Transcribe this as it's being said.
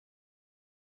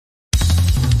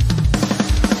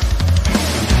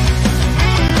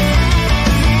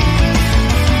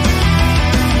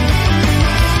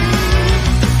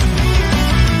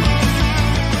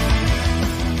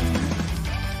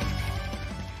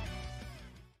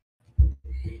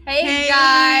Hey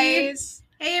guys.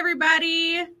 Hey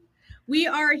everybody. We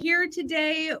are here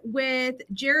today with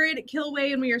Jarrod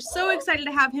Kilway, and we are so excited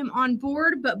to have him on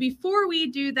board. But before we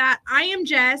do that, I am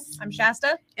Jess. I'm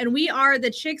Shasta. And we are the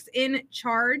chicks in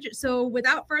charge. So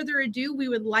without further ado, we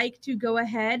would like to go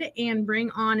ahead and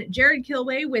bring on Jarrod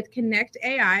Kilway with Connect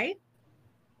AI.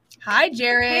 Hi,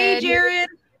 Jarrod. Hey, Jarrod.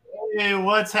 Hey,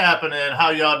 what's happening?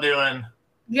 How y'all doing?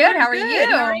 Good. How are you?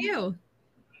 How are you?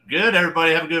 Good.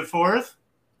 Everybody have a good 4th?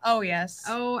 Oh, yes.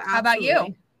 Oh, absolutely. How about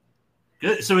you?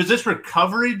 Good. So is this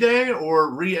recovery day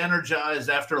or re-energized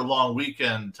after a long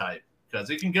weekend type? Because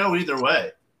it can go either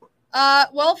way.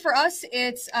 Well, for us,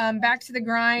 it's back to the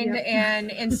grind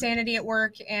and insanity at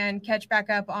work and catch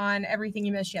back up on everything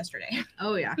you missed yesterday.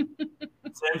 Oh, yeah.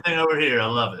 Same thing over here. I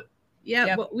love it.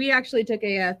 Yeah, But we actually took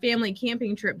a family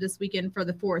camping trip this weekend for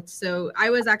the 4th. So I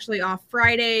was actually off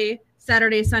Friday,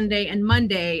 Saturday, Sunday, and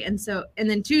Monday, and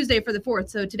then Tuesday for the 4th.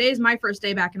 So today's my first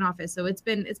day back in office. So it's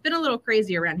been a little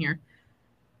crazy around here.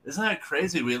 Isn't that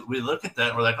crazy? We look at that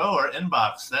and we're like, oh, our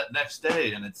inbox that next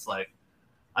day, and it's like,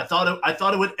 I thought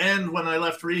it would end when I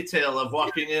left retail of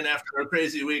walking in after a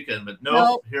crazy weekend, but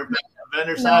nope. Here on the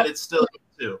vendor side, it's still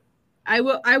too. I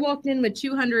walked in with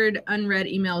 200 unread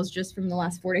emails just from the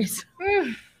last 4 days.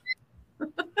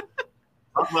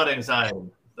 Talk about anxiety.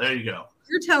 There you go.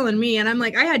 You're telling me, and I'm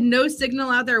like, I had no signal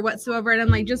out there whatsoever, and I'm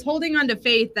like, just holding on to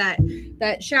faith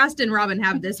that Shasta and Robin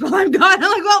have this while I'm gone.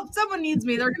 I'm like, well, someone needs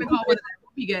me. They're gonna call with it.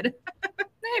 We'll be good.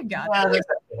 They've got it.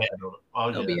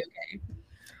 They'll be okay.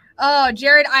 Oh,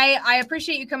 Jarrod, I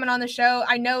appreciate you coming on the show.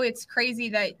 I know it's crazy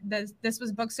that this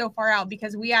was booked so far out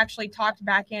because we actually talked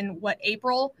back in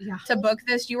April to book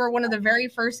this. You were one of the very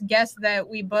first guests that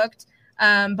we booked.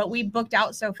 But we booked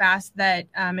out so fast that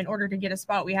in order to get a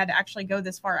spot, we had to actually go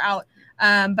this far out.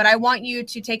 But I want you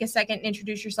to take a second and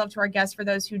introduce yourself to our guests for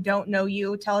those who don't know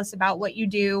you. Tell us about what you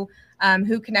do,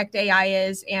 who Connect AI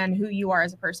is, and who you are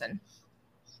as a person.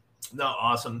 No,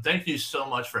 awesome. Thank you so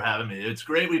much for having me. It's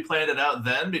great we planned it out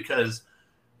then because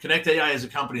Connect AI as a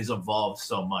company has evolved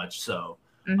so much. So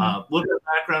a little bit of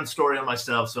background story on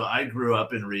myself. So I grew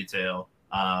up in retail.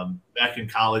 Back in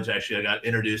college, actually, I got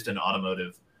introduced into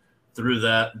automotive. Through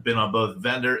that, been on both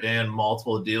vendor and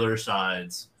multiple dealer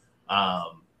sides.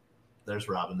 There's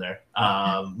Robin there.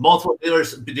 Multiple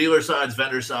dealer sides,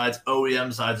 vendor sides,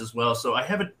 OEM sides as well. So I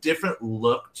have a different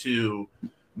look to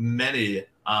many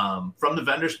from the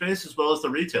vendor space as well as the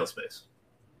retail space.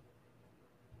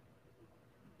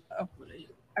 Oh,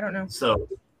 I don't know. So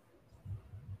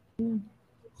you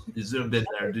zoomed in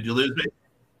there. Did you lose me?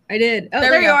 I did. Oh,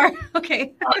 there you are.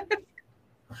 Okay.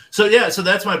 So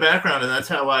that's my background, and that's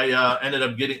how I ended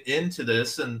up getting into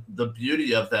this. And the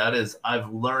beauty of that is I've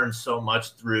learned so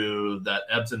much through that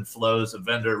ebbs and flows of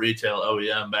vendor, retail,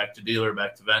 OEM, back to dealer,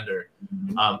 back to vendor.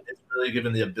 It's really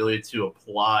given the ability to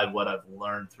apply what I've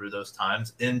learned through those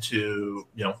times into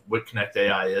what Connect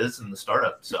AI is and the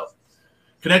startup. So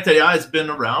Connect AI has been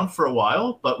around for a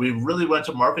while, but we really went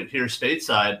to market here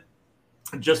stateside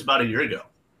just about a year ago.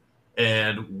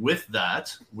 And with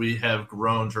that, we have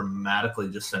grown dramatically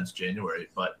just since January.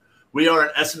 But we are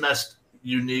an SMS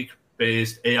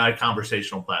unique-based AI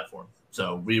conversational platform.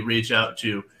 So we reach out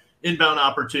to inbound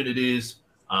opportunities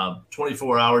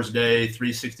 24 hours a day,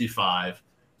 365,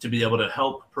 to be able to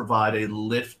help provide a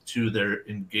lift to their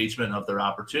engagement of their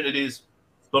opportunities,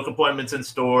 book appointments in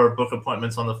store, book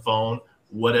appointments on the phone,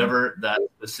 whatever that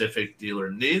specific dealer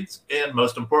needs. And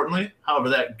most importantly, however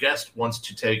that guest wants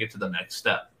to take it to the next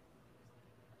step.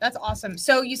 That's awesome.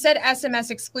 So you said SMS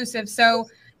exclusive. So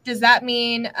does that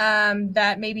mean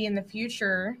that maybe in the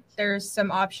future there's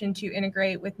some option to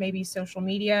integrate with maybe social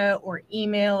media or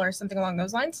email or something along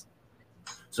those lines?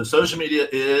 So social media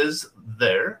is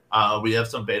there. We have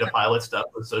some beta pilot stuff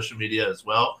with social media as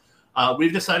well.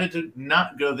 We've decided to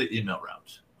not go the email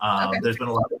route. There's been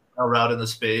a lot of email route in the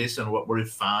space, and what we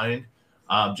find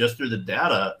just through the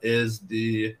data is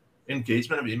the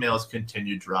engagement of emails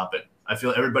continue dropping. I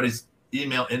feel everybody's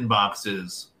email inbox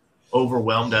is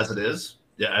overwhelmed as it is.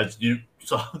 Yeah, as you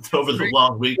saw over the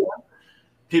long weekend,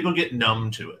 people get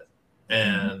numb to it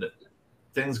and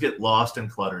things get lost and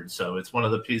cluttered. So it's one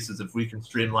of the pieces, if we can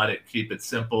streamline it, keep it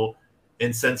simple,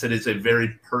 and since it is a very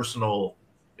personal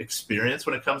experience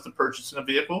when it comes to purchasing a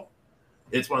vehicle,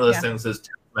 it's one of those things that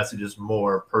text message is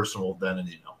more personal than an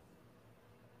email.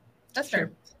 That's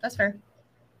fair. That's fair.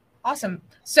 Awesome.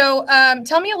 So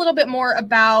tell me a little bit more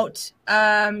about,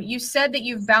 you said that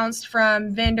you've bounced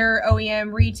from vendor,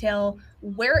 OEM, retail.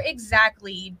 Where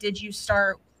exactly did you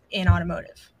start in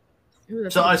automotive?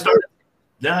 So I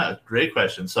started, great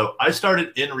question. So I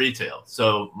started in retail.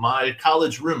 So my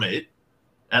college roommate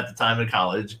at the time in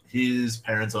college, his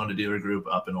parents owned a dealer group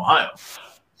up in Ohio.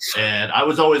 And I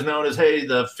was always known as, hey,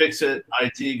 the fix-it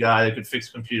IT guy that could fix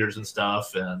computers and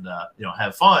stuff and,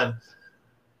 have fun.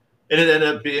 And it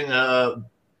ended up being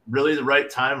really the right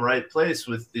time, right place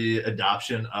with the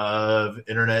adoption of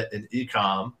internet and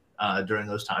e-com during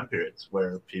those time periods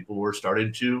where people were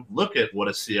starting to look at what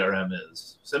a CRM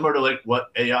is. Similar to like what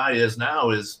AI is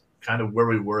now is kind of where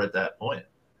we were at that point.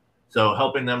 So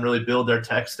helping them really build their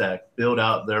tech stack, build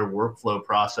out their workflow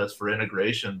process for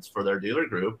integrations for their dealer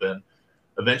group, and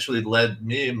eventually led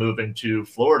me moving to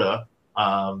Florida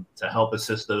to help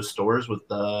assist those stores with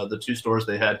the 2 stores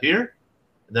they had here.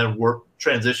 And then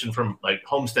transition from like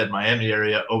Homestead, Miami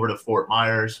area over to Fort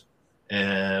Myers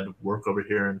and work over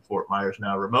here in Fort Myers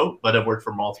now remote, but I've worked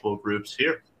for multiple groups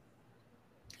here.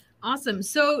 Awesome.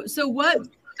 So what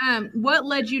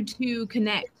led you to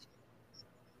Connect?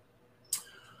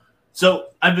 So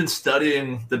I've been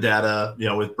studying the data,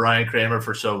 with Brian Kramer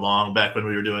for so long, back when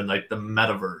we were doing like the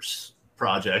metaverse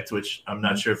project, which I'm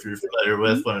not sure if you're familiar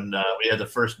with, when we had the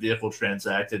first vehicle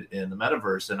transacted in the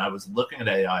metaverse. And I was looking at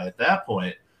AI at that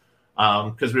point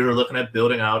because we were looking at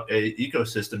building out a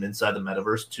ecosystem inside the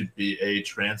metaverse to be a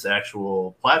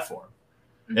transactional platform.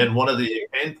 Mm-hmm. And one of the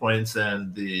pain points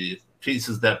and the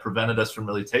pieces that prevented us from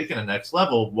really taking the next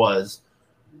level was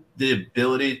the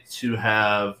ability to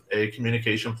have a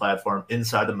communication platform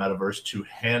inside the metaverse to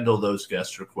handle those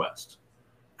guest requests.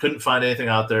 Couldn't find anything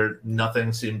out there.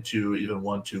 Nothing seemed to even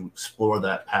want to explore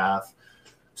that path.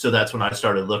 So that's when I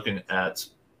started looking at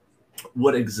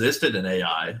what existed in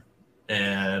AI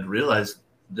and realized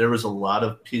there was a lot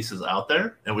of pieces out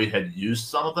there, and we had used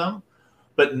some of them,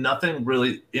 but nothing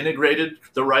really integrated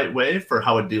the right way for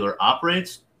how a dealer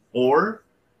operates, or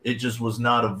it just was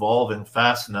not evolving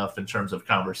fast enough in terms of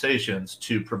conversations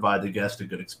to provide the guest a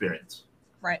good experience.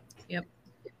 Right. Yep.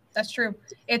 That's true.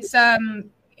 It's,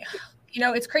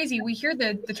 it's crazy. We hear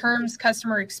the terms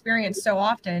customer experience so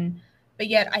often, but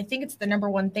yet I think it's the number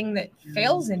one thing that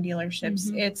fails in dealerships.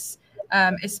 Mm-hmm. It's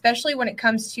especially when it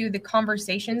comes to the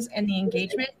conversations and the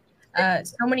engagement.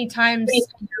 So many times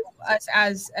us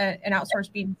as an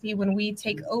outsourced BDC, when we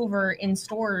take over in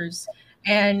stores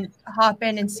and hop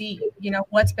in and see,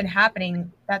 what's been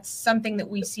happening, that's something that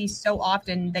we see so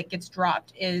often that gets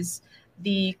dropped is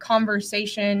the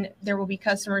conversation. There will be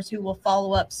customers who will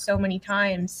follow up so many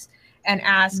times and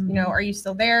ask, are you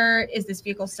still there? Is this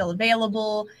vehicle still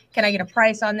available? Can I get a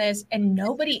price on this? And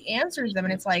nobody answers them.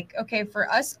 And it's like, okay, for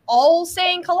us all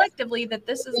saying collectively that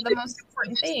this is the most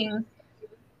important thing,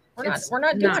 we're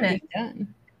not doing it.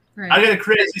 Done. Right. I got a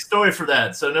crazy story for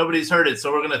that. So nobody's heard it.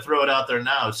 So we're going to throw it out there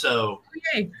now. So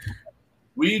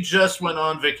we just went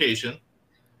on vacation.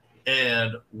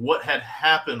 And what had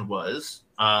happened was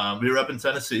we were up in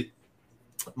Tennessee.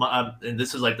 And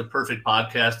this is like the perfect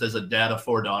podcast as a dad of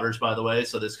 4 daughters, by the way.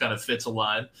 So this kind of fits a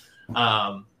line.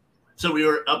 So we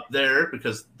were up there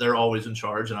because they're always in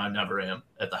charge and I never am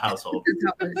at the household.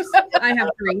 I have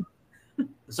 3.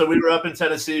 So we were up in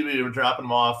Tennessee. We were dropping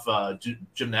them off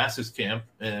gymnastics camp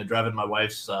and driving my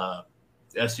wife's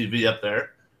SUV up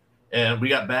there. And we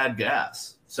got bad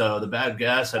gas. So the bad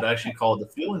gas had actually called the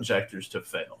fuel injectors to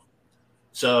fail.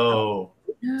 So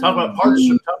talk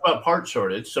about part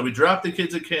shortage. So we dropped the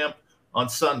kids at camp on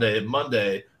Sunday.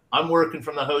 Monday, I'm working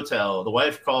from the hotel. The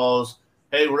wife calls,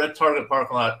 hey, we're at Target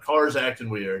parking lot. Car's acting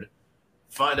weird.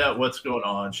 Find out what's going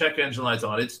on. Check engine lights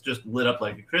on. It's just lit up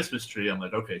like a Christmas tree. I'm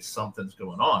like, okay, something's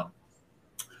going on.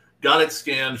 Got it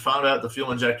scanned. Found out the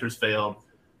fuel injectors failed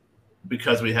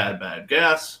because we had bad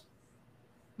gas.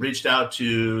 Reached out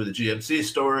to the GMC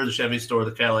store, the Chevy store,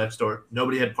 the Cadillac store.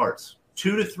 Nobody had parts.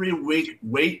 2 to 3 week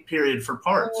wait period for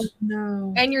parts. Oh,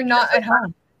 no. And you're not at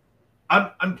home.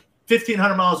 I'm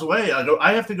 1,500 miles away.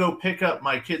 I have to go pick up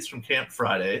my kids from camp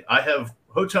Friday. I have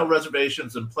hotel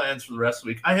reservations and plans for the rest of the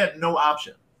week. I had no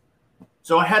option.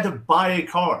 So I had to buy a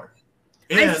car.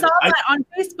 And I saw that on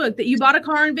Facebook that you bought a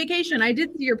car on vacation. I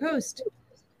did see your post.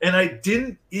 And I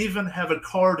didn't even have a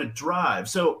car to drive.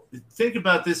 So think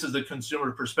about this as a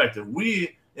consumer perspective.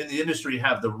 We in the industry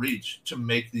have the reach to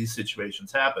make these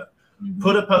situations happen. Mm-hmm.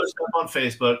 Put a post up on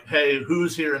Facebook. Hey,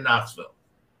 who's here in Knoxville?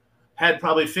 Had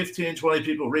probably 15, 20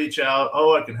 people reach out.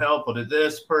 Oh, I can help. I did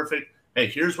this. Perfect. Hey,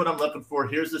 here's what I'm looking for.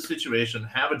 Here's the situation.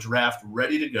 Have a draft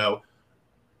ready to go.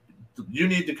 You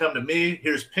need to come to me.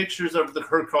 Here's pictures of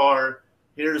her car.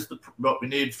 Here's what we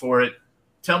need for it.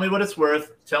 Tell me what it's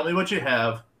worth. Tell me what you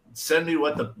have. Send me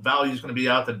what the value is going to be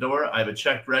out the door. I have a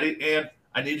check ready, and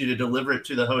I need you to deliver it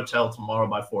to the hotel tomorrow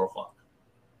by 4 o'clock.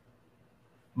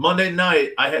 Monday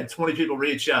night, I had 20 people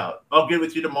reach out. I'll get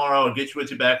with you tomorrow. I'll get you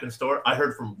with you back in store. I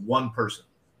heard from one person.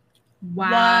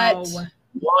 Wow. What?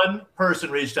 One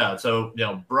person reached out. So,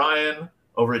 Brian,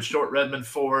 over at Short Redmond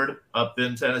Ford up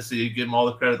in Tennessee. Give them all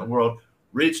the credit in the world.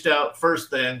 Reached out first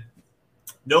thing,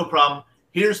 no problem.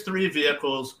 Here's 3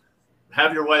 vehicles.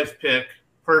 Have your wife pick.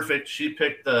 Perfect. She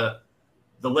picked the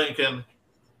Lincoln.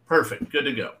 Perfect. Good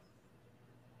to go.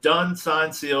 Done,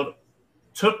 signed, sealed.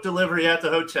 Took delivery at the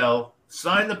hotel.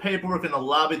 Signed the paperwork in the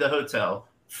lobby of the hotel.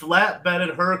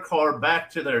 Flatbedded her car back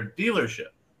to their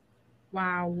dealership.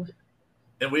 Wow.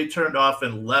 And we turned off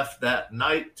and left that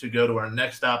night to go to our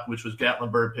next stop, which was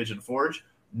Gatlinburg Pigeon Forge.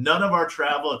 None of our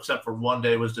travel, except for one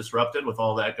day, was disrupted with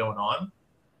all that going on.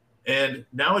 And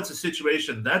now it's a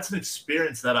situation, that's an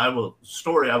experience that I will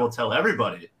tell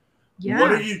everybody. Yeah.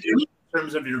 What are you doing in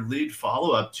terms of your lead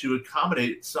follow-up to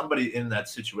accommodate somebody in that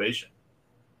situation?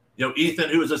 You know, Ethan,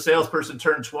 who was a salesperson,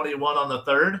 turned 21 on the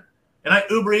 3rd, and I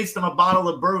Uber Eats him a bottle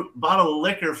of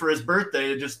liquor for his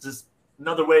birthday, just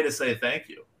another way to say thank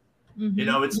you. Mm-hmm. You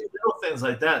know, it's little things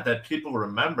like that people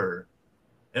remember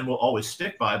and will always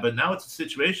stick by. But now it's a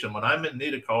situation when I'm in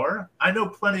need of car, I know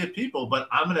plenty of people, but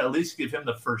I'm going to at least give him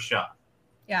the first shot.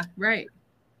 Yeah, right.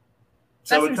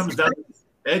 So it comes down to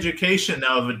education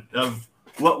now of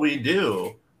what we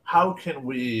do. How can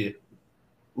we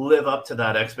live up to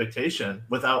that expectation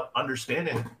without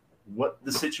understanding what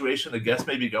the situation the guest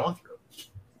may be going through?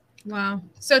 Wow.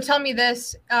 So tell me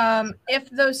this, if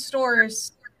those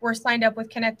stores were signed up with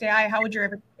Connect AI, how would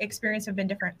your experience have been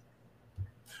different?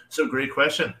 So great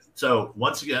question. So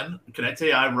once again, Connect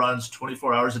AI runs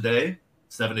 24 hours a day,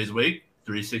 7 days a week,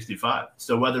 365.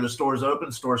 So whether the store's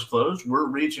open, store's closed, we're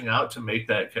reaching out to make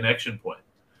that connection point.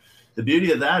 The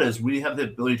beauty of that is we have the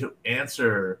ability to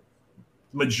answer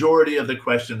majority of the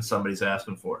questions somebody's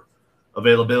asking for.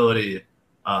 Availability,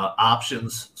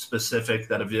 options specific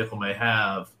that a vehicle may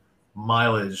have,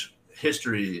 mileage,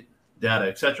 history, data,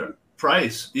 etc.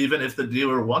 Price, even if the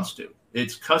dealer wants to.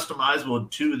 It's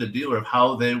customizable to the dealer of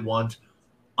how they want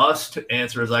us to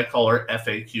answer, as I call our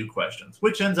FAQ questions,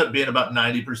 which ends up being about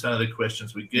 90% of the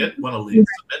questions we get when a lead is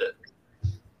submitted.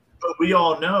 But we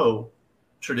all know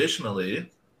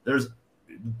traditionally there's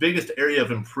the biggest area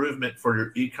of improvement for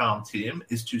your e-com team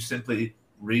is to simply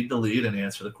read the lead and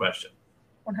answer the question.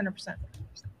 100%.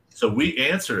 So we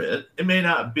answer it. It may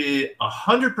not be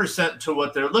 100% to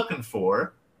what they're looking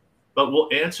for, but we'll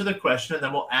answer the question and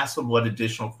then we'll ask them what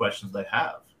additional questions they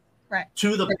have. Right.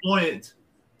 To the point,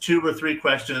 2 or 3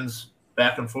 questions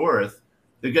back and forth.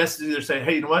 The guests either say,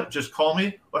 hey, you know what, just call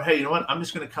me, or hey, you know what, I'm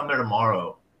just going to come there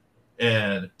tomorrow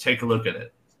and take a look at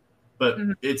it. But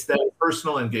it's that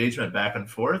personal engagement back and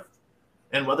forth.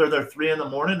 And whether they're 3 in the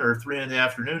morning or 3 in the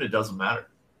afternoon, it doesn't matter.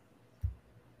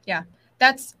 Yeah,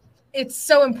 it's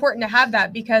so important to have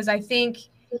that, because I think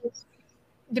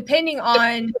depending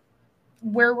on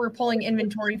where we're pulling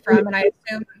inventory from, and I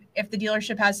assume if the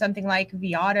dealership has something like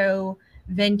Viato,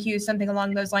 VenQ, something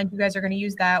along those lines, you guys are going to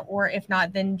use that, or if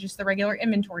not, then just the regular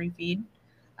inventory feed,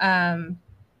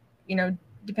 you know,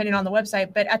 depending on the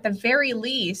website. But at the very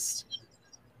least,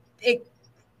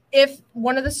 if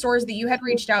one of the stores that you had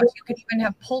reached out to could even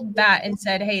have pulled that and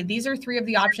said, hey, these are 3 of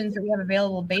the options that we have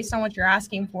available based on what you're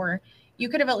asking for, you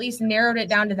could have at least narrowed it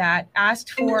down to that,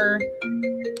 asked for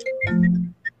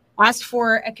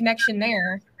a connection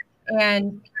there,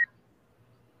 and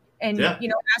yeah, you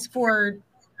know, ask for,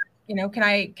 you know, can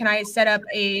I set up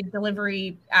a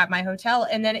delivery at my hotel?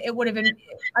 And then it would have been,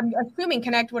 I'm assuming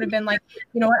Connect would have been like,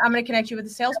 you know what, I'm going to connect you with a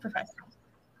sales professional.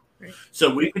 Right.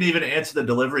 So we can even answer the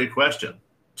delivery question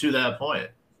to that point,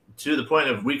 to the point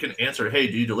of we can answer, hey,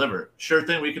 do you deliver? Sure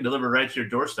thing, we can deliver right to your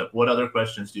doorstep. What other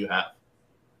questions do you have?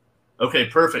 Okay,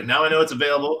 perfect. Now I know it's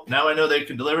available. Now I know they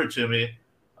can deliver it to me.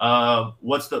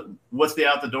 What's the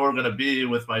out the door going to be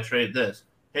with my trade this?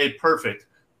 Hey, perfect.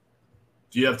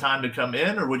 Do you have time to come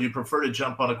in, or would you prefer to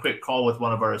jump on a quick call with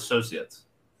one of our associates?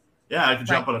 Yeah, I can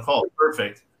jump on a call.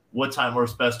 Perfect. What time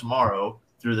works best tomorrow?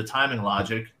 Through the timing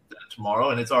logic tomorrow,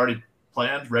 and it's already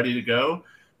planned, ready to go.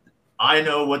 I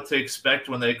know what to expect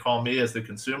when they call me as the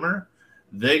consumer.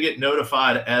 They get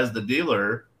notified as the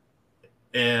dealer,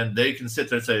 and they can sit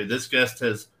there and say, this guest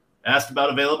has asked about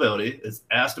availability, it's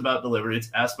asked about delivery, it's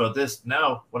asked about this.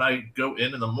 Now, when I go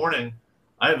in the morning,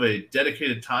 I have a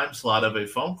dedicated time slot of a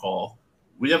phone call.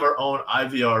 We have our own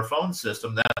IVR phone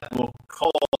system that will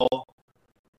call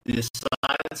the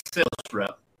assigned sales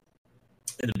rep.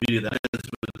 And the beauty of that is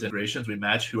with integrations, we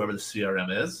match whoever the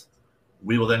CRM is.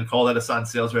 We will then call that assigned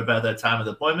sales rep at that time of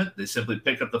the appointment. They simply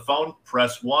pick up the phone,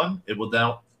 press 1. It will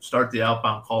now start the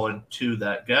outbound calling to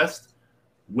that guest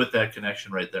with that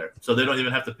connection right there. So they don't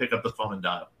even have to pick up the phone and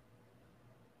dial.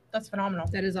 That's phenomenal.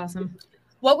 That is awesome.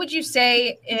 What would you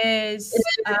say is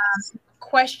a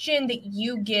question that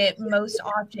you get most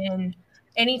often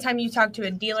anytime you talk to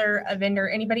a dealer, a vendor,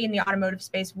 anybody in the automotive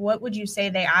space, what would you say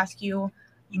they ask you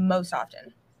most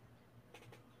often?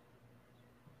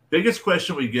 Biggest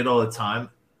question we get all the time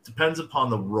depends upon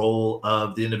the role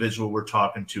of the individual we're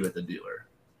talking to at the dealer.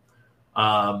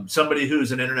 Somebody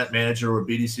who's an internet manager or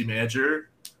BDC manager,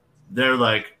 they're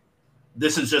like,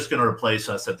 this is just going to replace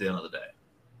us at the end of the day,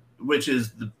 which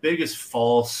is the biggest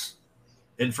false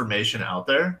information out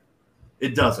there.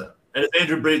 It doesn't. And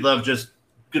Andrew Breedlove, just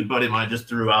good buddy of mine, just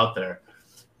threw out there,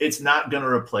 it's not going to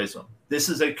replace them. This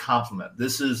is a compliment.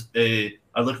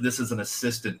 I look at this as an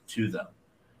assistant to them.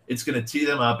 It's going to tee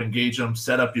them up, engage them,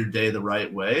 set up your day the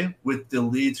right way with the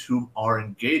leads who are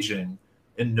engaging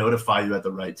and notify you at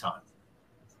the right time,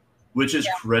 which is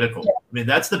critical. I mean,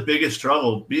 that's the biggest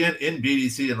struggle being in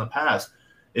BDC in the past.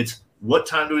 It's what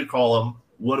time do we call them?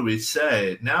 What do we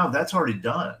say? Now that's already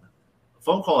done. A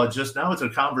phone call, it's a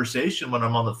conversation when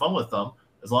I'm on the phone with them.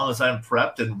 As long as I'm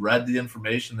prepped and read the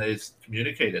information they've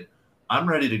communicated, I'm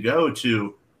ready to go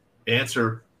to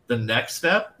answer the next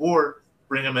step or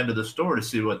bring them into the store to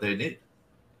see what they need.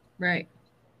 Right.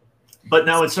 But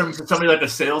now it's somebody like a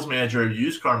sales manager, a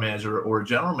used car manager, or a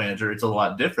general manager, it's a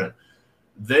lot different.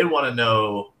 They want to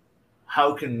know,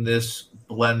 how can this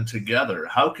blend together?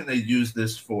 How can they use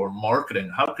this for marketing?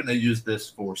 How can they use this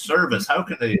for service? How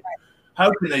can they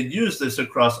use this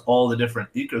across all the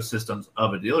different ecosystems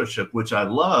of a dealership, which I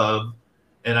love.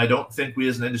 And I don't think we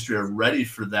as an industry are ready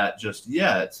for that just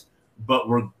yet, but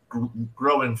we're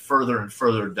growing further and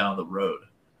further down the road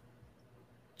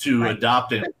to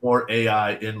adopting more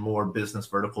AI in more business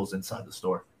verticals inside the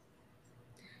store.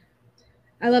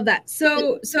 I love that.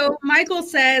 So Michael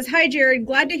says, hi, Jarrod,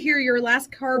 glad to hear your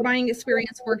last car buying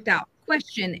experience worked out.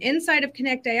 Question, inside of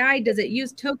Connect AI, does it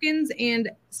use tokens and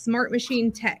smart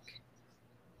machine tech?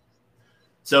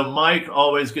 So Mike,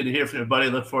 always good to hear from you, buddy.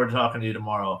 Look forward to talking to you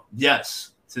tomorrow.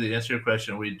 Yes, to the answer to your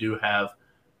question, we do have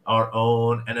our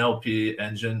own NLP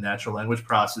engine, natural language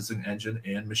processing engine,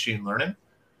 and machine learning.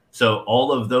 So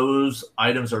all of those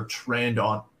items are trained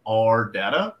on our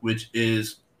data, which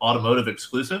is automotive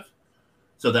exclusive.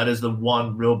 So that is the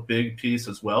one real big piece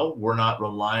as well. We're not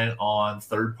relying on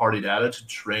third-party data to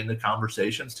train the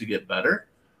conversations to get better.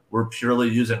 We're purely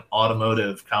using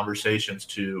automotive conversations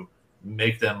to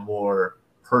make them more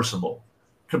personable,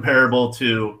 comparable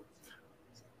to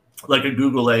like a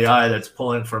Google AI that's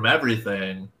pulling from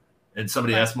everything, and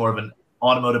somebody asks more of an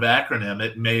automotive acronym,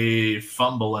 it may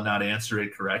fumble and not answer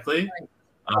it correctly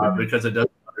because it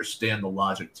doesn't understand the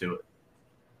logic to it.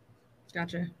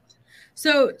 Gotcha.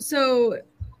 So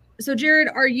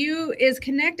Jarrod, is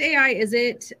Connect AI, is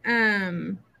it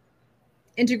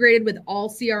integrated with all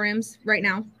CRMs right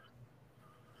now?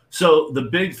 So the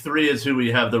big three is who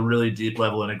we have the really deep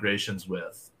level integrations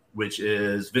with, which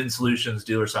is Vin Solutions,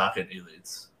 DealerSocket, and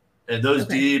eLeads. And those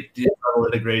deep level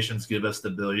integrations give us the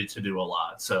ability to do a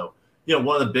lot. So,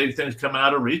 one of the big things coming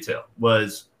out of retail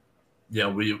was,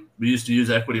 we used to use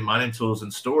equity mining tools in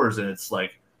stores, and it's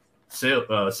like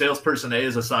salesperson A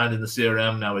is assigned in the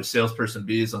CRM. Now a salesperson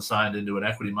B is assigned into an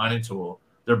equity mining tool.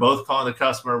 They're both calling the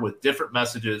customer with different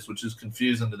messages, which is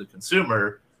confusing to the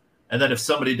consumer. And then if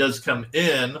somebody does come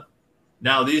in,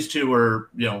 now these two are,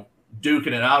 duking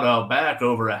it out back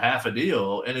over a half a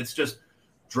deal. And it's just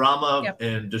drama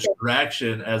and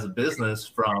distraction as a business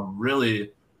from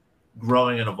really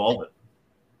growing and evolving.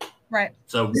 Right.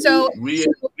 So we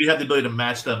have the ability to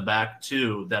match them back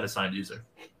to that assigned user.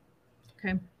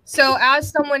 Okay. So as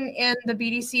someone in the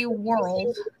BDC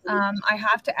world, I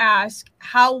have to ask,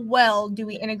 how well do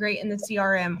we integrate in the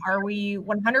CRM? Are we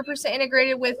 100%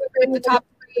 integrated with the top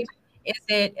three? Is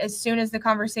it as soon as the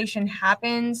conversation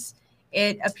happens,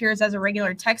 it appears as a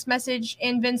regular text message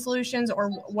in Vin Solutions, or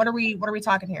what are we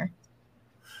talking here?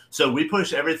 So we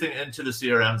push everything into the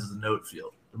CRMs as a note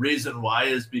field. The reason why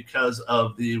is because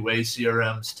of the way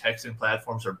CRMs texting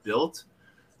platforms are built.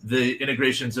 The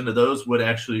integrations into those would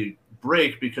actually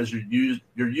break because you're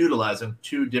utilizing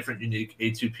two different unique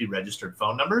A2P registered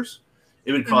phone numbers.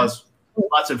 It would cause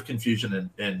lots of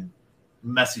confusion and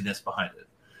messiness behind it.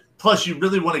 Plus, you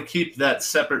really want to keep that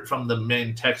separate from the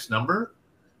main text number.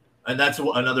 And that's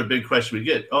another big question we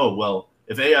get. Oh, well,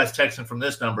 if AI is texting from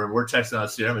this number and we're texting on a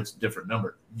CRM, it's a different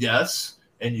number. Yes,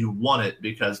 and you want it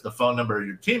because the phone number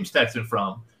your team's texting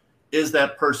from is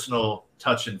that personal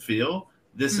touch and feel.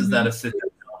 This is that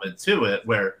assistant element to it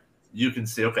where you can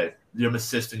see, okay, I'm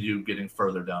assisting you getting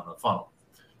further down the funnel.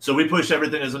 So we push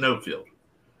everything as a note field.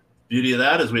 Beauty of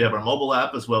that is we have our mobile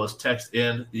app as well as text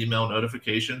and email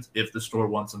notifications if the store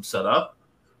wants them set up.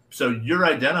 So you're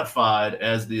identified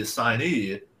as the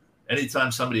assignee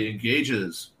anytime somebody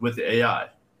engages with the AI,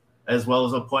 as well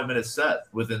as an appointment is set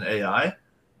with an AI.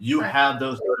 you have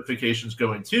those notifications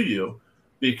going to you,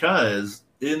 because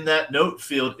in that note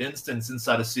field instance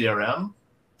inside of CRM,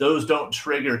 those don't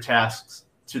trigger tasks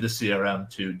to the CRM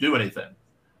to do anything.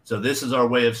 So this is our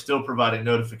way of still providing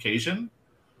notification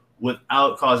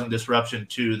without causing disruption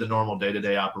to the normal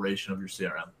day-to-day operation of your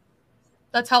CRM.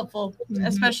 That's helpful,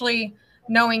 especially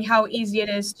knowing how easy it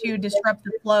is to disrupt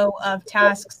the flow of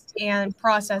tasks and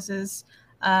processes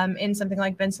in something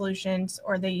like Ben Solutions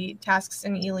or the tasks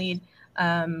in eLead.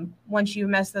 Once you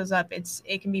mess those up,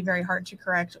 it can be very hard to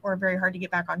correct or very hard to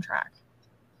get back on track.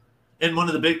 And one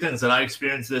of the big things that I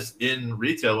experienced this in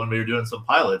retail when we were doing some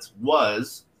pilots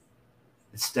was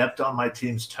it stepped on my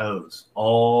team's toes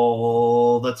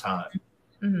all the time.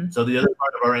 So the other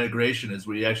part of our integration is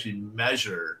we actually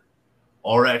measure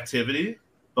our activity,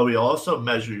 but we also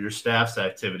measure your staff's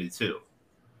activity too.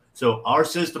 So our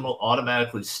system will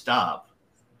automatically stop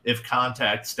if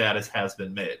contact status has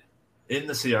been made in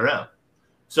the CRM.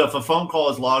 So if a phone call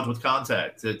is logged with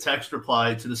contact, a text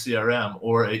reply to the CRM,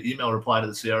 or an email reply to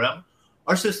the CRM,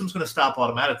 our system's going to stop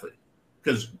automatically,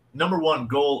 because number one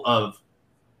goal of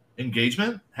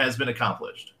engagement has been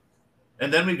accomplished.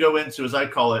 And then we go into, as I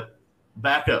call it,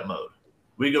 backup mode.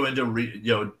 We go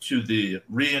into to the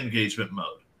re-engagement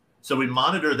mode. So we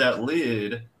monitor that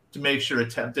lead to make sure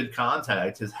attempted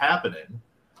contact is happening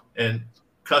and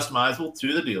customizable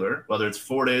to the dealer, whether it's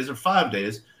 4 days or 5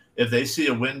 days. If they see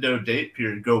a window date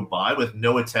period go by with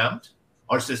no attempt,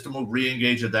 our system will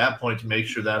re-engage at that point to make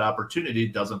sure that opportunity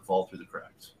doesn't fall through the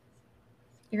cracks.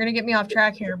 You're going to get me off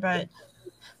track here, but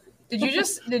did you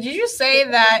just say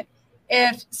that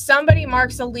if somebody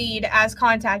marks a lead as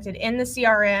contacted in the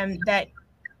CRM, that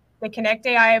the Connect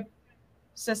AI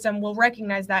system will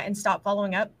recognize that and stop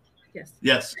following up?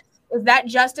 Yes. Is that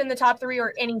just in the top 3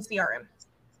 or any CRM?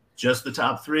 Just the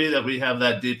top 3 that we have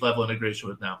that deep level integration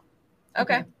with now.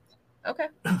 Okay.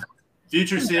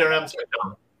 Future CRMs to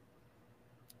come.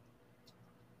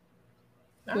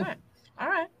 All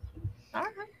right.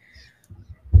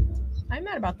 I'm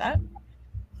mad about that.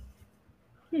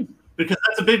 Because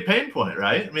that's a big pain point,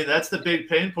 right? I mean, that's the big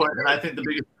pain point. And I think the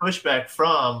biggest pushback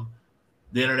from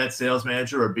the internet sales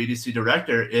manager or BDC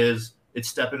director is it's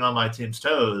stepping on my team's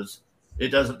toes. It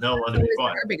doesn't know when to be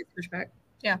quiet. Our biggest pushback.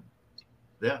 Yeah.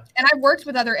 And I've worked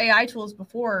with other AI tools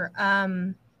before.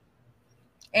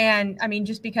 And I mean,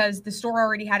 just because the store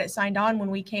already had it signed on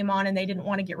when we came on and they didn't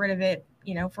want to get rid of it,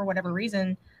 for whatever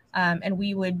reason. And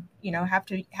we would, have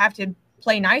to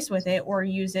play nice with it or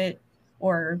use it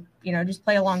or, just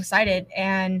play alongside it.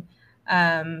 And,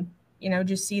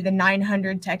 just see the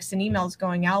 900 texts and emails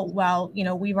going out while,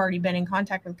 we've already been in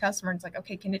contact with customers. It's like,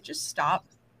 okay, can it just stop?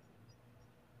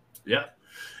 Yeah.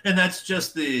 And that's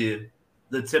just the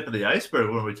tip of the iceberg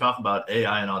when we talk about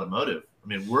AI and automotive. I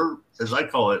mean, as I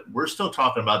call it, we're still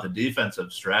talking about the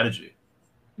defensive strategy.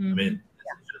 I mean,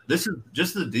 this is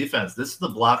just the defense. This is the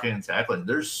blocking and tackling.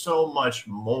 There's so much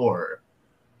more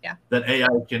that AI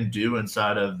can do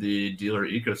inside of the dealer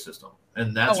ecosystem.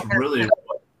 And that's really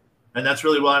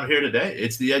why I'm here today.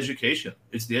 It's the education.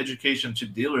 It's the education to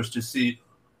dealers to see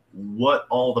what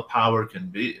all the power can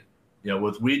be.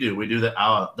 What we do the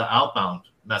outbound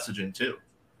messaging too.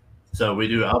 So we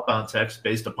do outbound text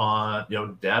based upon,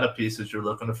 data pieces you're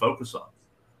looking to focus on.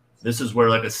 This is where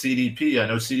like a CDP, I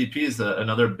know CDP is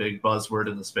another big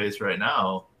buzzword in the space right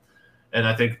now. And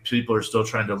I think people are still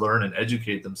trying to learn and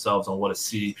educate themselves on what a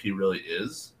CDP really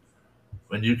is.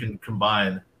 When you can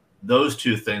combine those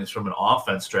two things from an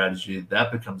offense strategy,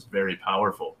 that becomes very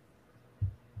powerful.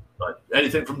 But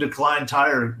anything from declined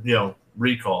tire,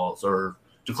 recalls or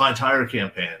declined tire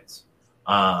campaigns,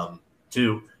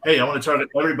 to, hey, I want to target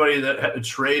everybody that had a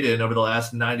trade-in over the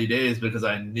last 90 days because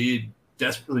I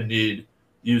desperately need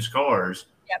used cars.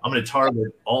 Yep. I'm going to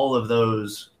target all of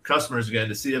those customers again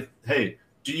to see if, hey,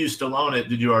 do you still own it?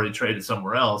 Did you already trade it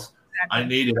somewhere else? Exactly. I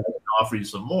need it. I can offer you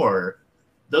some more.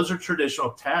 Those are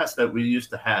traditional tasks that we used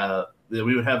to have, that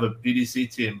we would have a BDC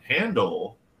team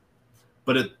handle,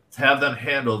 but to have them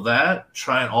handle that,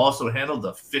 try and also handle the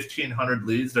 1,500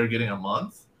 leads they're getting a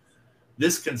month.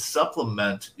 This can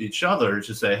supplement each other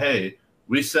to say, hey,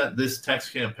 we sent this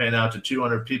text campaign out to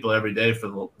 200 people every day for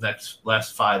the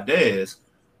last 5 days.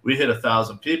 We hit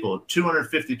 1,000 people.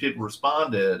 250 people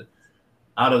responded.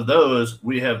 Out of those,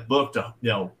 we have booked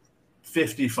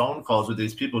 50 phone calls with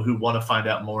these people who want to find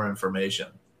out more information.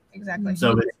 Exactly.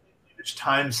 So it's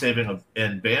time saving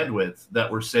and bandwidth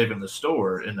that we're saving the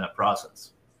store in that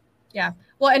process. Yeah.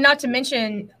 Well, and not to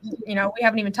mention, we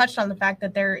haven't even touched on the fact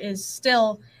that there is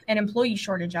still an employee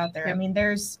shortage out there. I mean,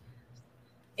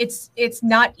 it's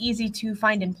not easy to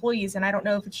find employees. And I don't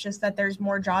know if it's just that there's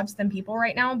more jobs than people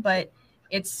right now, but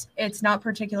it's not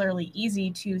particularly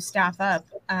easy to staff up.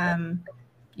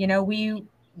 We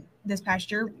this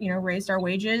past year, raised our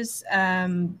wages,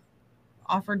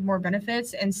 offered more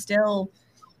benefits, and still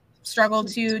struggled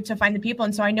to find the people.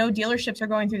 And so I know dealerships are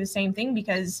going through the same thing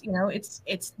because,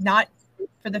 it's not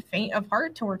for the faint of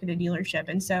heart to work at a dealership.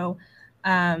 And so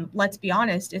let's be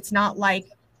honest, it's not like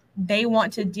they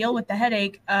want to deal with the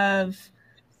headache of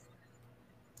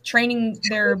training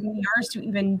their BDRs to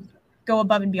even go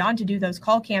above and beyond to do those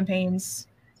call campaigns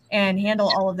and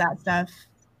handle all of that stuff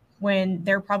when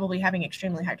they're probably having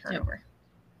extremely high turnover.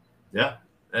 Yeah.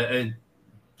 And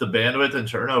the bandwidth and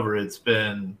turnover, it's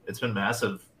been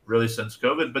massive really since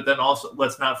COVID. But then also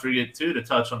let's not forget too, to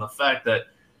touch on the fact that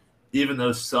even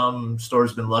though some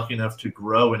stores have been lucky enough to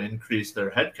grow and increase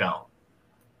their headcount,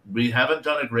 we haven't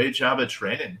done a great job at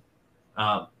training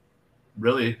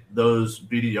really those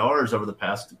BDRs over the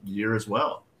past year as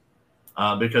well.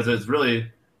 Because it's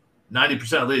really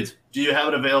 90% of leads. Do you have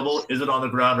it available? Is it on the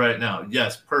ground right now?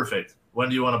 Yes, perfect. When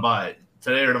do you want to buy it?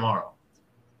 Today or tomorrow?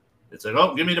 It's like,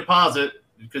 oh, give me a deposit,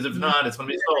 because if not, it's going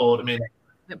to be sold. I mean,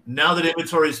 now that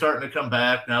inventory is starting to come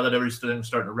back, now that everything's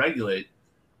starting to regulate,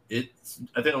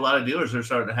 I think a lot of dealers are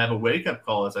starting to have a wake-up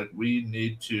call. It's like, we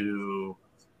need to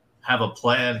have a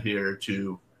plan here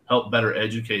to help better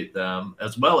educate them,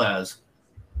 as well as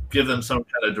give them some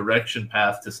kind of direction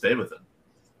path to stay within.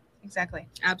 Exactly.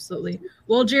 Absolutely.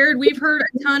 Well, Jarrod, we've heard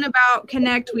a ton about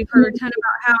Connect. We've heard a ton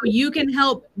about how you can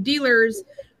help dealers,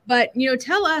 but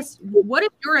tell us, what is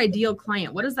your ideal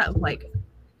client? What does that look like?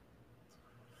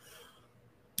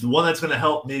 The one that's going to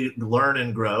help me learn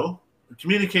and grow.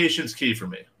 Communication is key for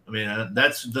me. I mean,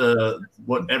 that's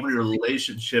what every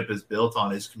relationship is built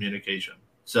on, is communication.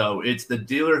 So it's the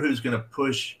dealer who's going to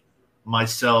push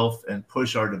myself and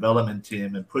push our development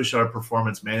team and push our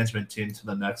performance management team to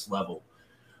the next level.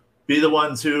 Be the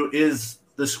ones who is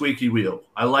the squeaky wheel.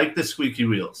 I like the squeaky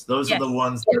wheels. Those are the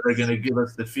ones that are going to give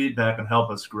us the feedback and help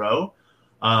us grow.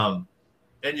 And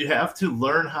you have to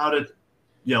learn how to,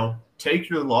 take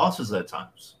your losses at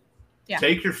times. Yeah.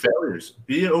 Take your failures.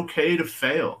 Be okay to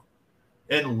fail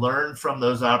and learn from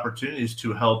those opportunities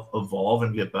to help evolve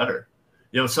and get better.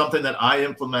 Something that I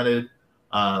implemented,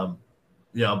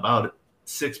 about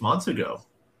 6 months ago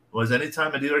was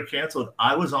anytime a dealer canceled,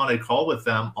 I was on a call with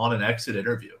them on an exit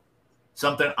interview.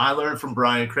 Something I learned from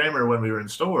Brian Kramer when we were in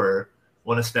store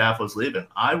when a staff was leaving.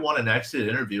 I want an exit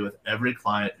interview with every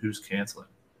client who's canceling.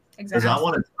 Exactly. Because I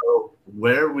want to know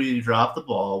where we dropped the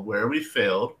ball, where we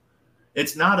failed.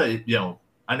 It's not I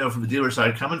know from the dealer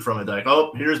side coming from it, like,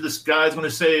 oh, here's this guy's going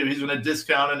to save, he's going to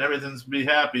discount and everything's going to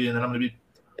be happy. And then I'm going to be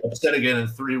upset again in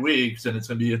 3 weeks and it's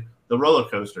going to be the roller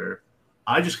coaster.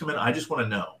 I just come in, I just want to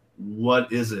know,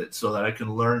 what is it, so that I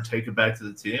can learn, take it back to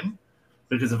the team.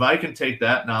 Because if I can take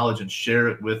that knowledge and share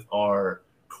it with our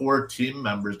core team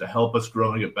members to help us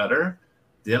grow and get better,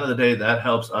 at the end of the day, that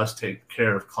helps us take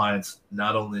care of clients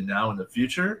not only now and in the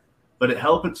future, but it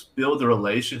helps us build the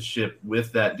relationship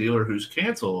with that dealer who's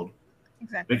canceled.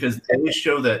 Exactly. Because they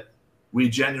show that we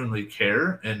genuinely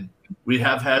care, and we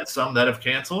have had some that have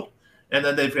canceled, and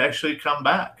then they've actually come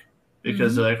back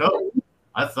because they're like, oh,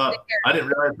 I didn't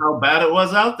realize how bad it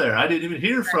was out there. I didn't even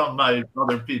hear from my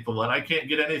other people, and I can't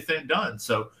get anything done.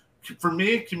 So for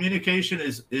me, communication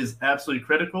is absolutely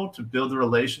critical to build the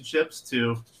relationships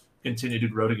to continue to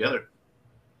grow together.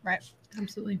 Right.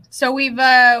 Absolutely. So we've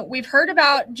heard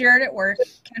about Jarrod at work.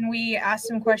 Can we ask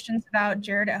some questions about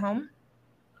Jarrod at home?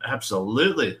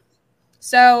 Absolutely.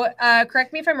 So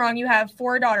correct me if I'm wrong. You have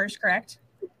 4 daughters, correct?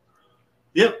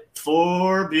 Yep.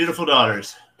 4 beautiful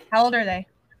daughters. How old are they?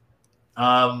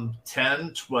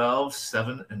 10, 12,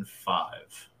 7, and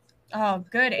 5. Oh,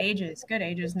 good ages. Good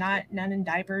ages. None in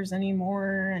diapers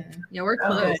anymore. And yeah, we're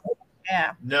close.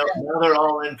 Yeah. No, now they're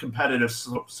all in competitive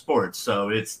sports,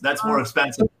 so that's more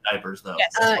expensive than diapers, though.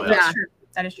 Yes, yeah,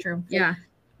 that is true. Yeah.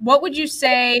 What would you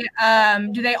say?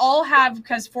 Do they all have?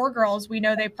 Because 4 girls, we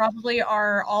know they probably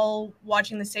are all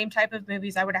watching the same type of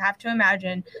movies. I would have to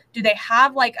imagine. Do they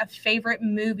have like a favorite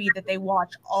movie that they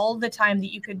watch all the time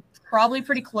that you could probably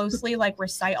pretty closely like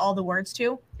recite all the words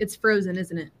to? It's Frozen,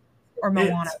 isn't it? Or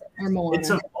Moana.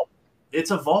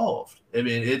 It's evolved. I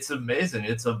mean, it's amazing.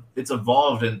 It's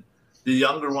evolved, and the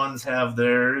younger ones have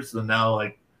theirs, and now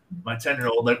like my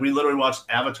 10-year-old, like we literally watched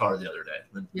Avatar the other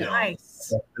day. Yeah.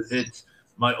 Nice. It's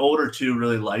my older 2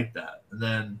 really like that, and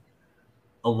then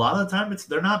a lot of the time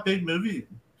they're not big movie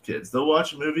kids. They'll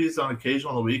watch movies on occasion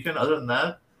on the weekend. Other than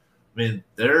that, I mean,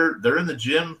 they're in the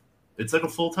gym. It's like a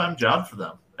full-time job for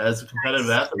them as a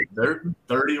competitive athlete. They're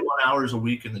 31 hours a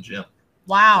week in the gym.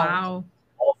 Wow.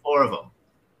 All 4 of them.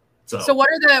 So what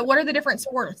are the different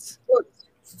sports?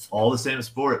 It's all the same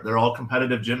sport. They're all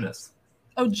competitive gymnasts.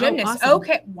 Oh, gymnast. awesome.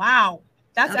 Okay. Wow.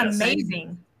 That's That's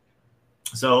amazing.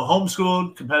 So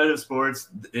homeschooled competitive sports,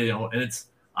 and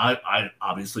I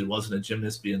obviously wasn't a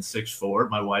gymnast being 6'4".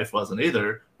 My wife wasn't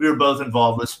either. We were both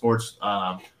involved with sports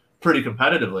pretty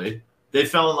competitively. They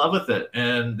fell in love with it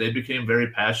and they became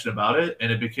very passionate about it.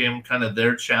 And it became kind of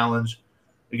their challenge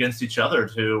against each other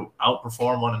to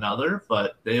outperform one another.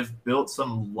 But they've built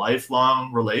some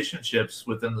lifelong relationships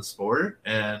within the sport,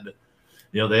 and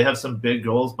they have some big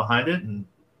goals behind it. And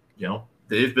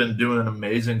they've been doing an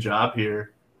amazing job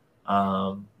here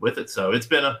with it. So it's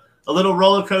been a little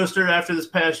roller coaster after this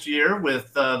past year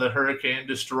with the hurricane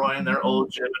destroying their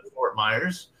old gym in Fort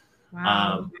Myers.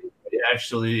 Wow. We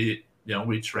actually,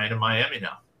 we train in Miami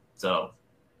now. So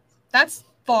that's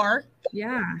far.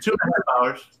 Yeah. 2.5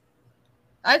 hours.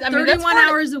 I mean, 31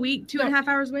 hours a week, 2.5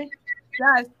 hours away.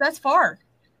 Yeah, that's far.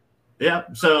 Yeah.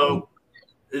 So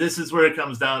this is where it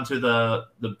comes down to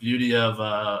the beauty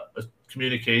of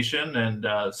communication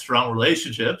and strong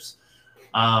relationships.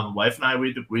 Wife and I,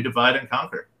 we divide and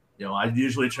conquer. I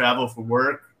usually travel for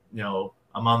work.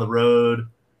 I'm on the road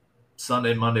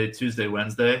Sunday, Monday, Tuesday,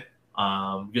 Wednesday.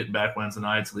 Getting back Wednesday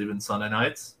nights, leaving Sunday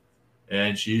nights.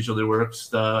 And she usually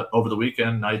works over the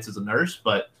weekend nights as a nurse.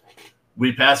 But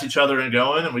we pass each other and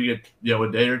going, and we get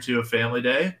a day or two of family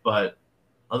day. But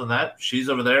other than that, she's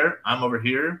over there, I'm over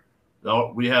here.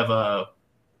 We have a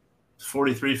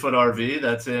 43-foot RV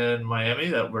that's in Miami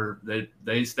that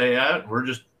they stay at. We're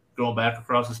just going back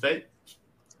across the state.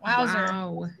 Wowzer.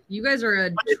 Wow. You guys are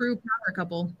a true power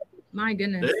couple. My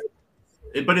goodness.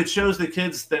 But it shows the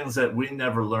kids things that we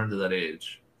never learned at that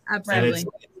age. Absolutely. And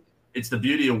it's the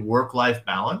beauty of work-life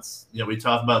balance. We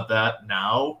talk about that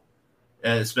now,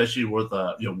 and especially with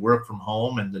work from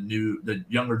home and the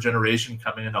younger generation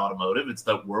coming into automotive. It's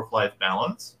that work-life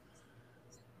balance.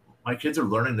 My kids are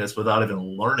learning this without even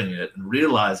learning it and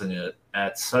realizing it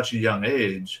at such a young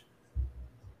age.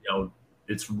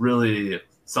 It's really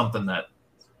something that,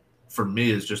 for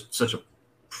me, is just such a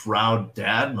proud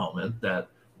dad moment that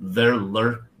they're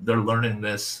learning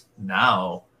this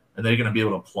now, and they're going to be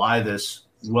able to apply this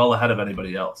well ahead of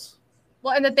anybody else.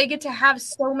 Well, and that they get to have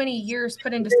so many years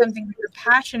put into something that they're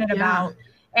passionate about,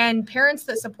 and parents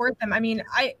that support them. I mean,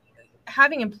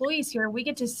 having employees here, we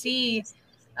get to see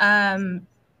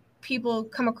people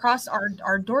come across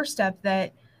our doorstep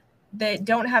that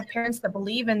don't have parents that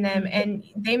believe in them, and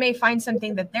they may find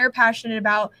something that they're passionate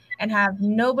about and have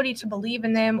nobody to believe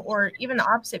in them, or even the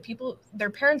opposite.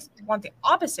 Their parents want the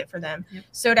opposite for them. Yep.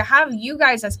 So to have you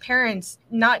guys as parents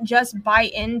not just buy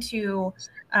into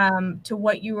to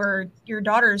what your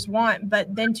daughters want,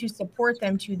 but then to support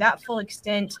them to that full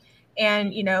extent,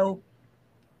 and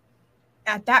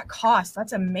at that cost,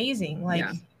 that's amazing.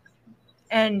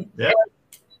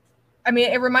 I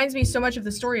mean, it reminds me so much of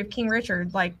the story of King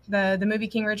Richard, like the movie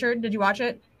King Richard. Did you watch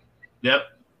it? Yep.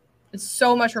 It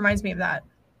so much reminds me of that.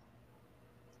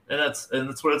 And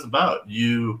that's what it's about.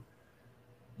 You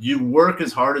work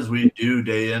as hard as we do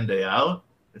day in, day out.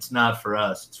 It's not for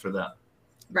us, it's for them.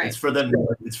 Right. It's for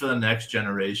the next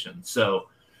generation. So,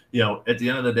 at the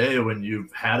end of the day, when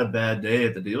you've had a bad day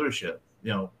at the dealership,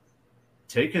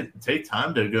 take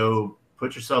time to go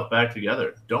put yourself back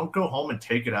together. Don't go home and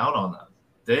take it out on them.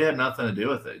 They had nothing to do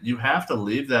with it. You have to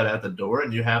leave that at the door,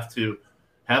 and you have to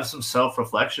have some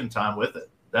self-reflection time with it.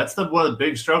 That's one of the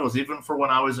big struggles, even for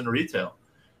when I was in retail,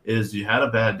 is you had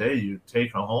a bad day, you take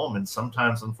it home, and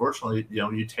sometimes, unfortunately,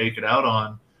 you take it out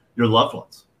on your loved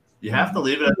ones. You have to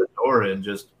leave it at the door and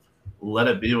just let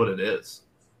it be what it is.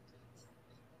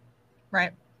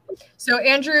 Right. So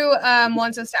Andrew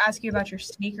wants us to ask you about your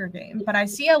sneaker game, but I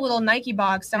see a little Nike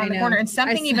box down in the corner and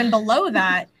something even below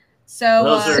that. So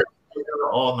those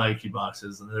are all Nike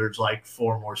boxes, and there's like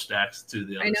 4 more stacks to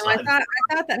the other side. I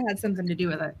thought that had something to do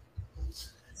with it.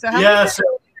 So how many do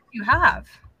you have?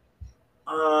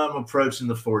 I'm approaching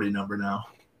the 40 number now.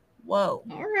 Whoa.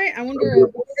 All right. I wonder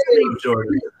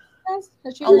Jordan.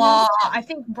 A lot. I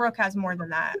think Brooke has more than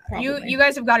that. Probably. You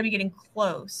guys have got to be getting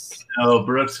close. No,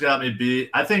 Brooke's got me beat.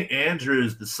 I think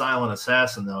Andrew's the silent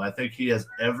assassin, though. I think he has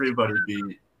everybody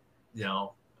beat.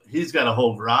 He's got a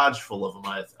whole garage full of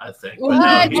them, I think. What?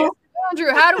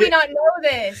 Andrew, how do we not know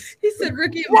this? He said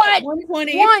Ricky, what?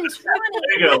 120. 120.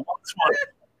 There you go.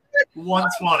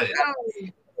 120.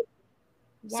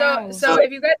 Wow. So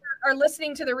if you guys are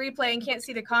listening to the replay and can't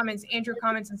see the comments, Andrew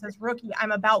comments and says, "Rookie,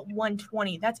 I'm about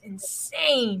 120." That's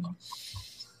insane.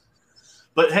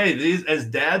 But hey, as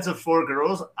dads of 4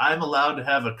 girls, I'm allowed to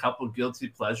have a couple guilty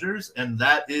pleasures, and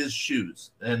that is shoes.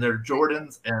 And they're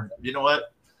Jordans. And you know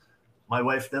what? My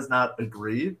wife does not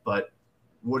agree, but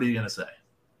what are you going to say?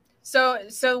 So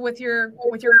with your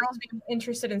girls being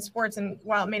interested in sports, and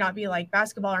while it may not be like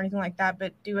basketball or anything like that,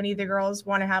 but do any of the girls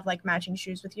want to have like matching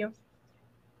shoes with you?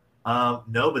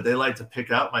 No, but they like to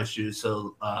pick out my shoes,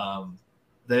 so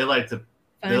they like to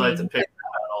pick out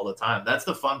all the time. That's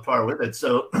the fun part with it.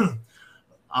 So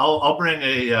I'll bring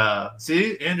a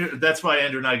see, Andrew. That's why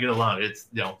Andrew and I get along. It's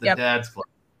the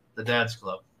dad's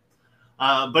club,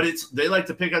 but they like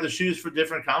to pick out the shoes for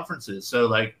different conferences. So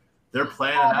like they're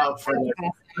planning out for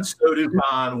the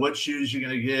SoDuCon what shoes you're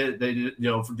gonna get. They did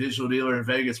for Digital Dealer in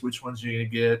Vegas, which ones you're gonna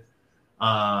get.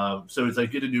 So it's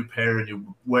like get a new pair and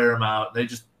you wear them out.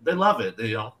 They love it.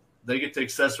 They get to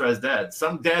accessorize dads.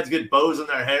 Some dads get bows in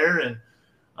their hair and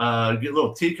get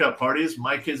little teacup parties.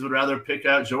 My kids would rather pick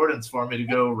out Jordans for me to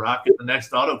go rock at the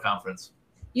next auto conference.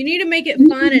 You need to make it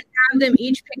fun and have them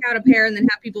each pick out a pair and then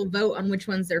have people vote on which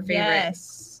one's their favorite.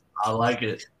 Yes. I like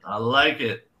it.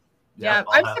 Yeah,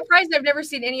 I'm surprised I've never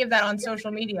seen any of that on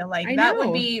social media. Like that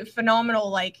would be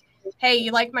phenomenal. Like, hey,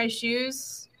 you like my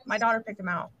shoes? My daughter picked them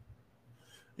out.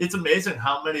 It's amazing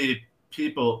how many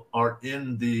people are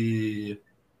in the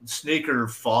sneaker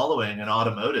following in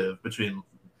automotive between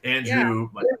Andrew,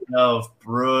 myself,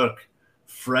 Brooke,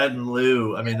 Fred, and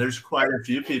Lou. I mean, there's quite a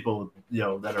few people,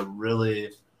 that are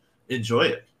really enjoy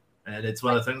it. And it's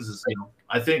one of the things is,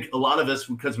 I think a lot of us,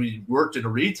 because we worked in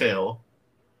retail,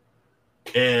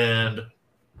 and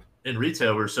in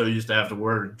retail, we're so used to have to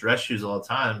wear dress shoes all the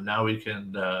time. Now we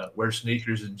can wear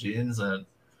sneakers and jeans and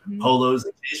polos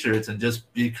and t-shirts and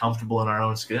just be comfortable in our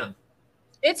own skin.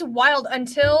 It's wild.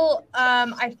 Until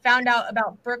I found out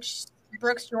about Brooks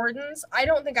Jordans, I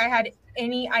don't think I had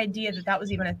any idea that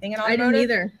was even a thing in automotive. I didn't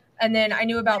either. And then I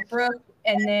knew about Brooke,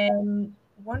 and then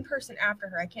one person after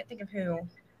her, I can't think of who,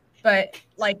 but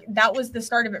like that was the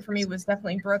start of it for me, was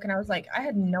definitely Brooke. And I was like, I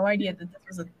had no idea that this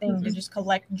was a thing to just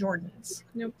collect Jordans.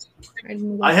 Nope.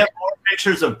 I have more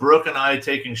pictures of Brooke and I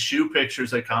taking shoe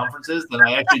pictures at conferences than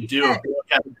I actually do of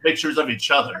having pictures of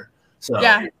each other. So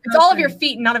yeah, it's all of your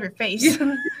feet and none of your face. Yep,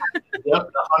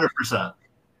 100%.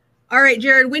 All right,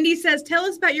 Jarrod. Wendy says, tell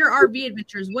us about your RV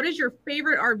adventures. What is your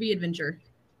favorite RV adventure?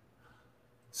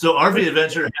 So RV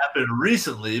adventure happened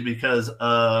recently because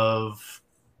of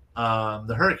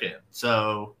the hurricane.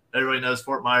 So everybody knows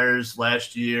Fort Myers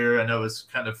last year. I know it was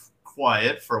kind of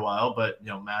quiet for a while, but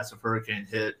massive hurricane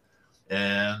hit,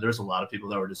 and there's a lot of people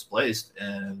that were displaced.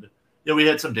 And we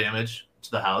had some damage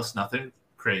to the house, nothing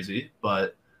crazy,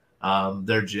 but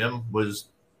their gym was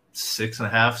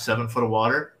 6.5, 7 foot of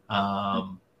water.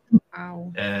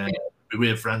 Wow. And we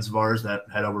have friends of ours that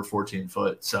had over 14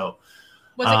 foot. So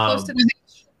was it close to the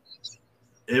beach?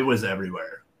 It was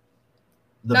everywhere.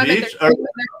 The No, beach?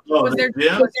 the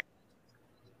gym?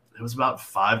 It was about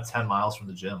 5-10 miles from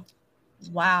the gym.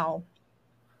 Wow.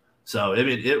 So I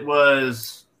mean, it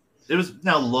was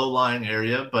now low-lying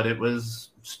area, but it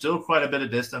was still quite a bit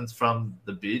of distance from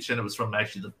the beach, and it was from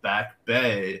actually the back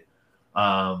bay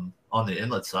on the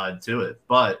inlet side to it.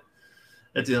 But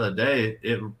at the end of the day,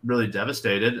 it really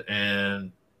devastated,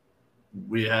 and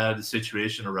we had a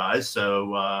situation arise.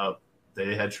 So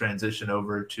they had transitioned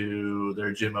over to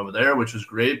their gym over there, which was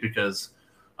great because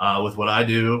with what I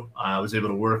do, I was able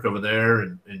to work over there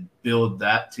and build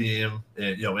that team,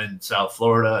 in South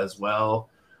Florida as well.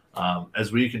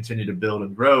 As we continue to build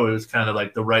and grow, it was kind of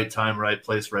like the right time, right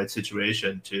place, right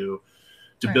situation to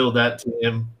build that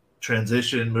team,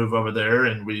 transition, move over there,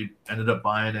 and we ended up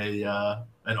buying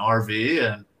an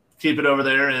RV and keep it over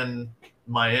there in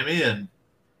Miami. And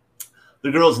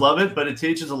the girls love it, but it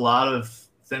teaches a lot of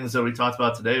things that we talked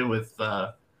about today with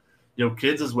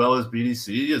kids, as well as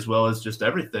BDC, as well as just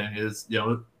everything, is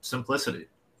simplicity.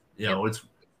 It's,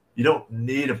 you don't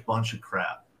need a bunch of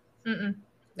crap.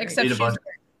 Except shoes.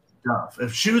 Stuff.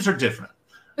 If shoes are different.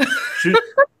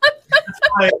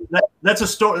 That's a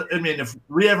store. I mean, if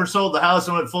we ever sold the house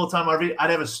and went full-time RV,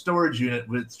 I'd have a storage unit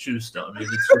with shoe stuff. I mean,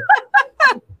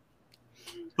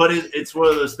 but it's one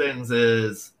of those things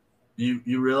is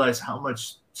you realize how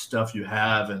much stuff you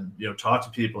have, and talk to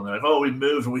people and they're like, oh, we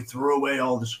moved and we threw away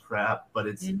all this crap. But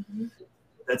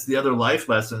that's the other life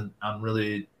lesson I'm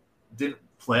really didn't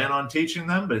plan on teaching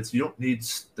them, but it's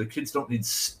the kids don't need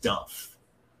stuff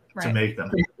to make them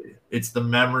happy. It's the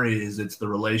memories, it's the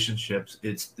relationships,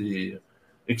 it's the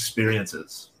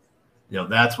experiences.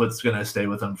 That's what's going to stay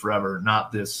with them forever,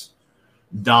 not this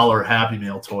 $1 Happy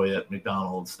Meal toy at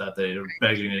McDonald's that they are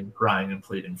begging and crying and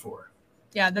pleading for.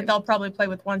 Yeah, that they'll probably play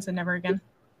with once and never again.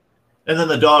 And then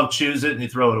the dog chews it and you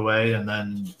throw it away, and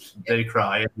then they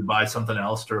cry and you buy something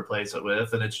else to replace it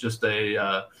with, and it's just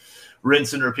a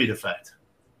rinse and repeat effect.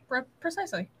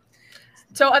 Precisely.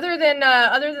 So other than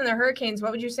the hurricanes,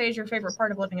 what would you say is your favorite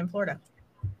part of living in Florida?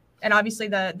 And obviously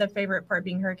the favorite part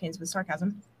being hurricanes with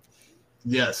sarcasm.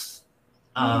 Yes.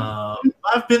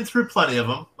 I've been through plenty of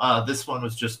them. This one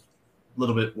was just a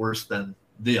little bit worse than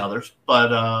the others,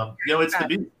 but it's the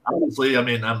beach. Obviously, I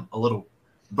mean, I'm a little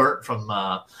burnt from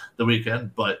the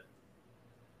weekend, but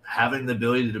having the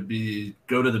ability to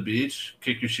go to the beach,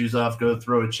 kick your shoes off, go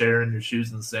throw a chair in your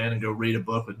shoes in the sand, and go read a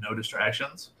book with no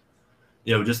distractions.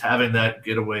 Just having that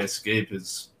getaway escape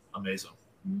is amazing.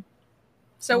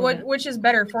 So which is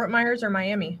better, Fort Myers or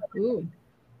Miami? Ooh.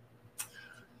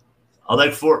 I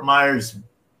like Fort Myers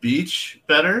Beach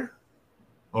better,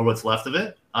 or what's left of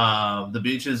it. The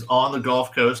beaches on the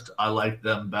Gulf Coast, I like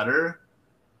them better,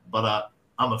 but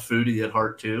I'm a foodie at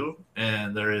heart too,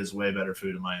 and there is way better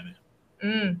food in Miami.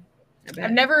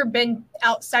 I've never been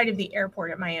outside of the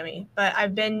airport at Miami, but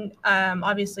I've been,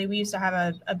 obviously we used to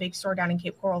have a big store down in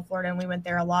Cape Coral, Florida, and we went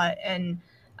there a lot and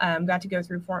got to go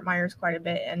through Fort Myers quite a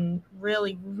bit and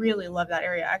really, really love that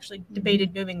area. I actually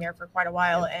debated moving there for quite a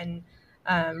while and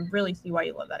really see why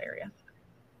you love that area.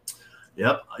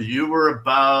 Yep. You were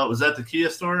was that the Kia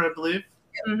store, I believe?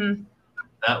 Mm-hmm.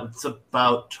 That was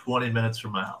about 20 minutes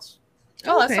from my house.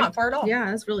 Oh, that's not far at all. Yeah,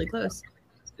 that's really close.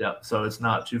 Yeah, so it's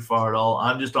not too far at all.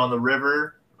 I'm just on the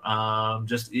river,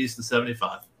 just east of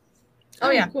 75. Oh,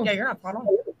 yeah. Cool. Yeah, you're not far at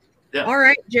all. Yeah. All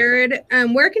right, Jarrod.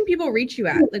 Where can people reach you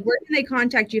at? Like, where can they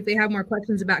contact you if they have more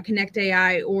questions about Connect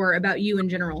AI or about you in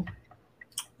general?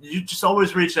 You just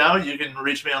always reach out. You can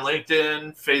reach me on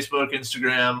LinkedIn, Facebook,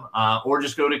 Instagram, or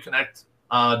just go to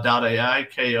connect.ai,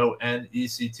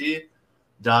 KONECT.ai.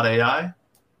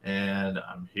 And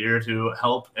I'm here to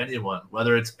help anyone,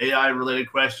 whether it's AI-related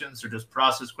questions or just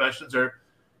process questions, or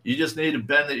you just need to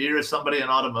bend the ear of somebody in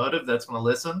automotive that's going to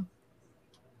listen.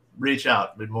 Reach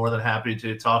out. I'd be more than happy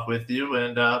to talk with you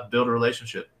and build a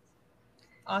relationship.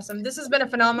 Awesome. This has been a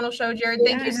phenomenal show, Jarrod.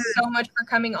 Thank you so much for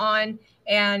coming on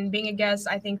and being a guest.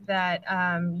 I think that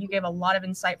you gave a lot of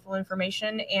insightful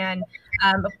information. And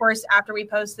of course, after we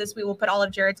post this, we will put all of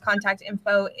Jarrod's contact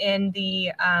info in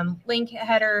the link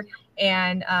header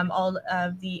and all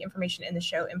of the information in the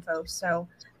show info. So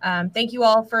thank you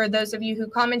all for those of you who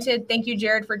commented. Thank you,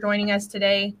 Jarrod, for joining us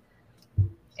today.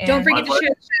 And don't forget to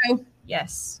share the show.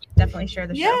 Yes, definitely share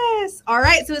the show. Yes. All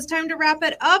right. So it's time to wrap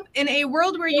it up. In a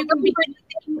world where you can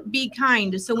be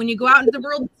kind. So when you go out into the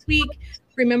world this week,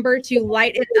 remember to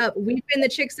light it up. We've been the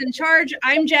Chicks in Charge.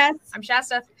 I'm Jess. I'm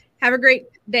Shasta. Have a great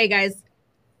day, guys.